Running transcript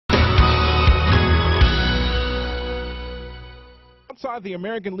outside the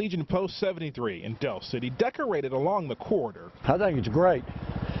American Legion Post 73 in Del City, decorated along the corridor. I think it's great.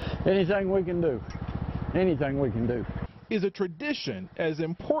 Anything we can do, is a tradition as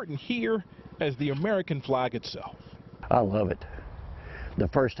important here as the American flag itself. I love it. The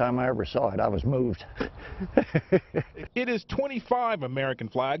first time I ever saw it, I was moved. It is 25 American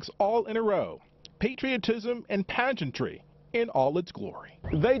flags all in a row. Patriotism and pageantry in all its glory.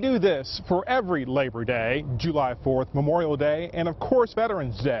 They do this for every Labor Day, July 4th, Memorial Day, and of course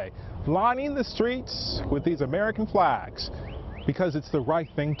Veterans Day, lining the streets with these American flags because it's the right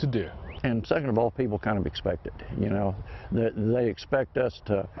thing to do. And second of all, people kind of expect it. You know, they expect us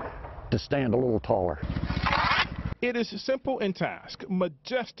to stand a little taller. It is simple in task,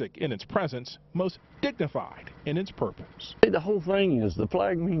 majestic in its presence, most dignified in its purpose. The whole thing is the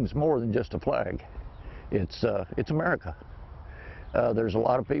flag means more than just a flag. It's America. There's a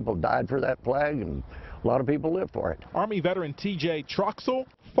lot of people died for that flag, and a lot of people live for it. Army veteran T.J. Troxel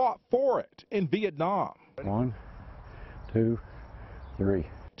fought for it in Vietnam. 1, 2, 3.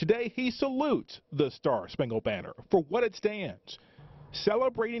 Today he salutes the Star-Spangled Banner for what it stands,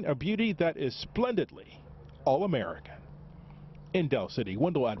 celebrating a beauty that is splendidly all-American. In Del City,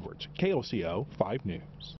 Wendell Edwards, KOCO 5 News.